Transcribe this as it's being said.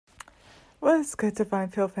Well, it's good to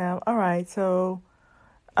find Phil fam. All right, so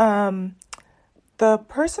um, the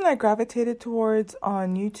person I gravitated towards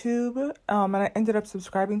on YouTube, and I ended up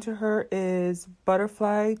subscribing to her is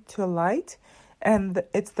Butterfly to Light, and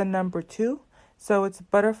it's the number two. So it's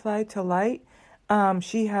Butterfly to Light.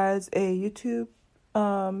 She has a YouTube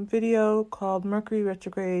video called Mercury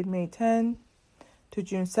Retrograde May 10 to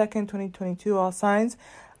June 2nd, 2022, All Signs.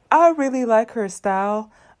 I really like her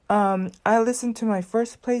style. I listened to my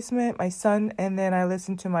first placement, my sun, and then I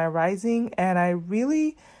listened to my rising, and I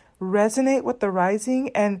really resonate with the rising.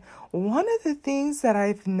 And one of the things that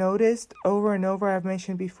I've noticed over and over, I've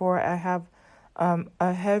mentioned before, I have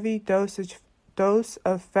a heavy dose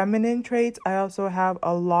of feminine traits. I also have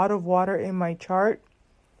a lot of water in my chart.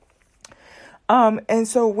 And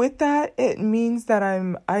so with that, it means that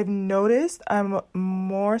I've noticed I'm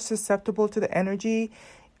more susceptible to the energy,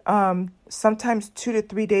 sometimes 2 to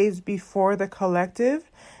 3 days before the collective.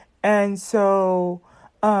 And so,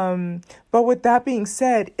 but with that being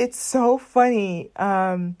said, it's so funny.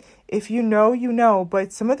 If you know, you know,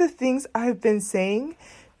 but some of the things I've been saying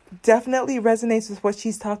definitely resonates with what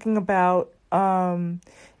she's talking about,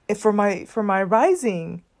 for my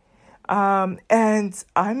rising. And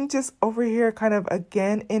I'm just over here kind of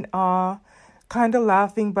again in awe, kind of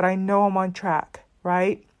laughing, but I know I'm on track,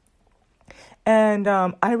 right? And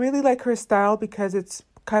I really like her style because it's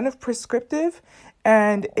kind of prescriptive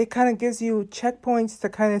and it kind of gives you checkpoints to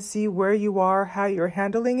kind of see where you are, how you're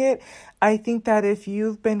handling it. I think that if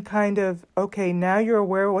you've been kind of, okay, now you're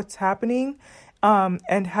aware of what's happening,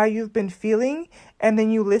 and how you've been feeling, and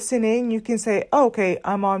then you listen in, you can say, oh, okay,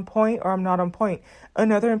 I'm on point or I'm not on point.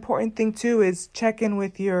 Another important thing too is check in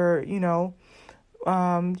with your different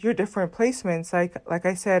placements. Like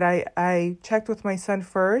I said, I checked with my son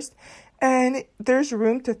first, and there's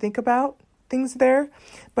room to think about things there,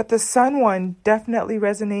 but the sun one definitely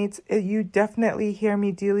resonates. You definitely hear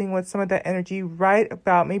me dealing with some of that energy right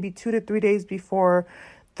about maybe 2 to 3 days before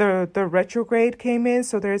the retrograde came in.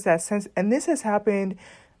 So there's that sense, and this has happened,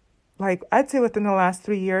 like I'd say within the last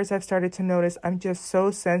 3 years. I've started to notice I'm just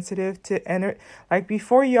so sensitive to energy. Like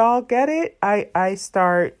before y'all get it, I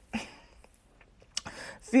start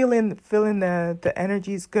feeling the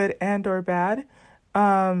energies, good and or bad.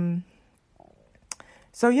 Um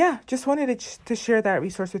so yeah, just wanted to share that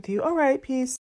resource with you. All right, peace.